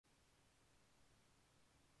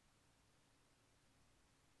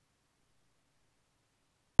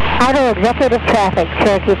Auto executive traffic,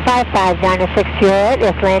 Cherokee 55906 Juliet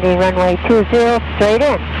is landing runway 20 straight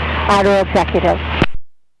in. Auto executive.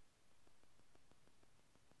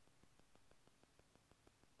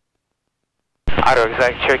 Auto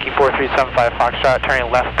exec, Cherokee 4375 Foxtrot,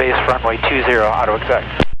 turning left base runway 20, auto exec.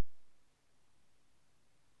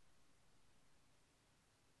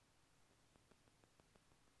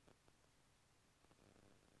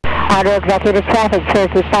 Auto executive traffic,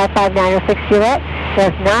 Cherokee 55906 Juliet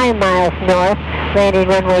is 9 miles north, landing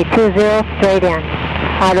runway 20 straight in.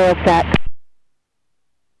 Auto exec.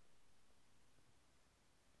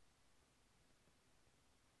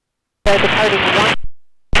 Departing 1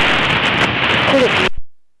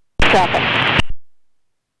 traffic.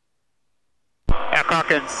 Yeah,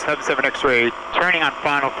 Calkins, 77 X-ray, turning on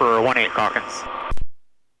final for 18 Calkins.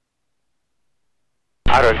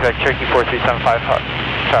 Auto exec, Cherokee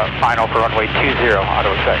 4375 final for runway 20,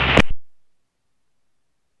 auto exec.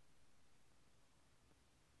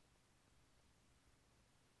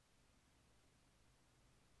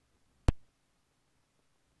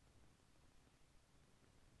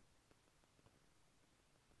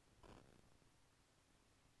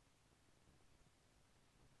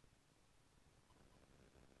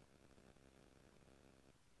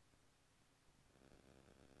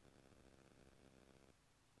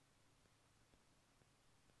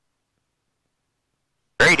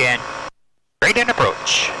 Straight in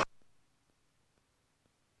approach.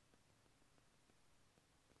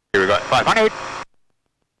 Here we go, 500.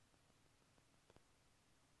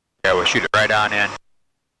 Yeah, we'll shoot it right on in.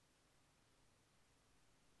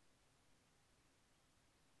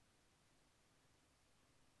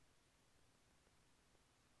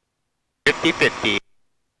 50-50.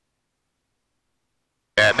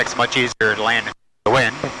 Yeah, it makes it much easier to land in the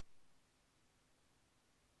wind.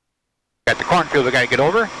 Got the cornfield we gotta get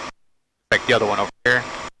over. Like the other one over here.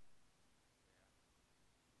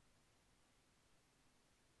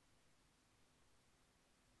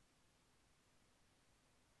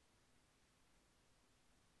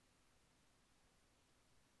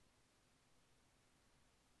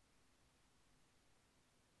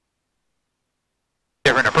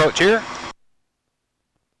 Different approach here.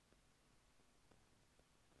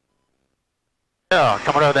 Yeah,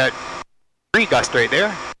 coming out of that tree gust right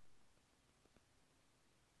there.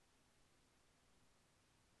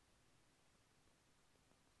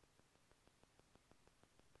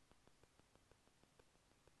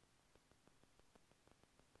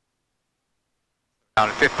 Down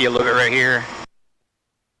to 50 a little bit right here.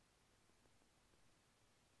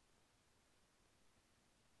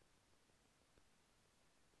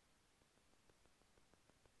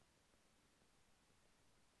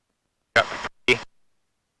 Got 50.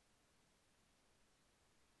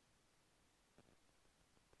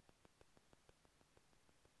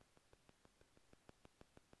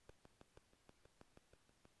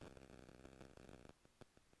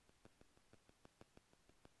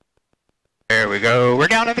 There we go. We're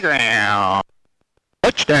down to the ground.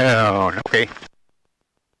 Touchdown. Okay.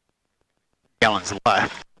 Gallons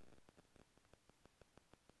left.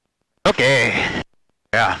 Okay.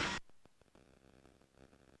 Yeah.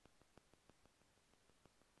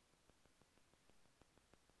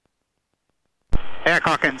 Yeah,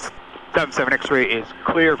 Calkins. 77 X-ray is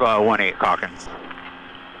clear of 18 Calkins.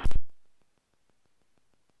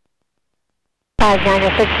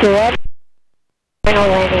 5906 Juliet. Final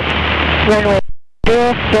landing. Runway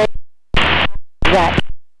 0 straight. Exact.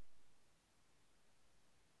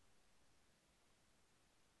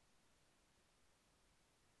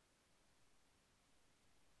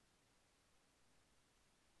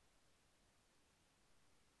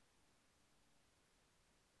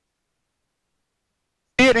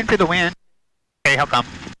 See it into the wind. Hey, how come?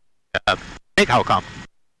 Big how come?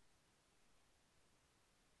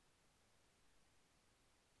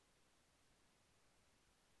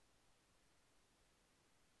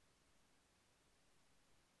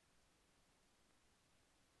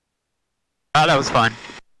 Oh, that was fun.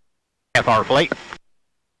 Half-hour flight.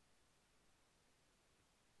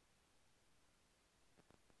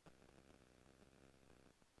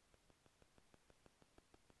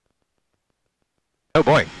 Oh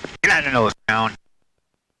boy, get out of the nose down.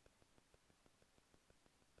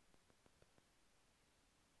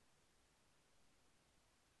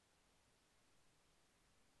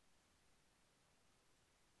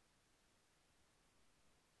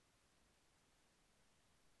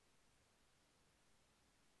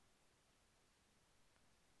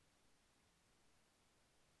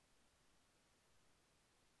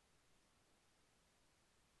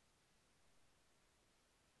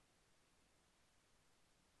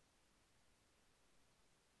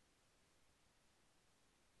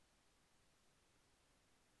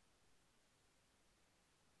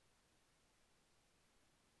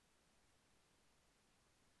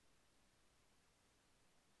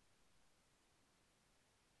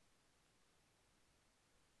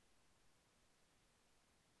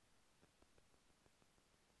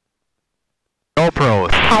 GoPro.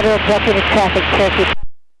 Auto executive traffic, Cherokee.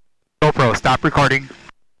 GoPro, stop recording.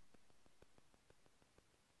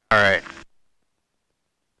 Alright.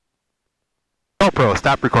 GoPro,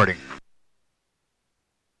 stop recording.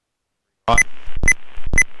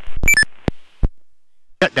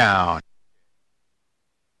 Shut down.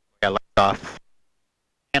 Yeah, lights off.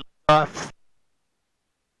 And lights off.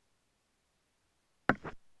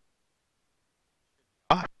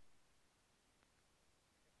 Off.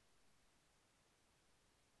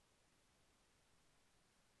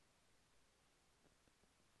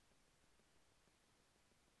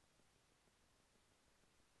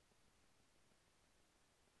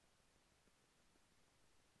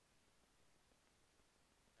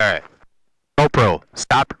 Alright. GoPro,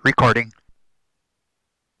 stop recording.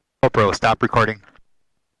 GoPro, stop recording.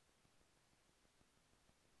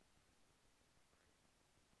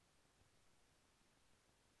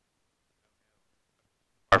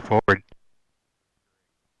 Far forward.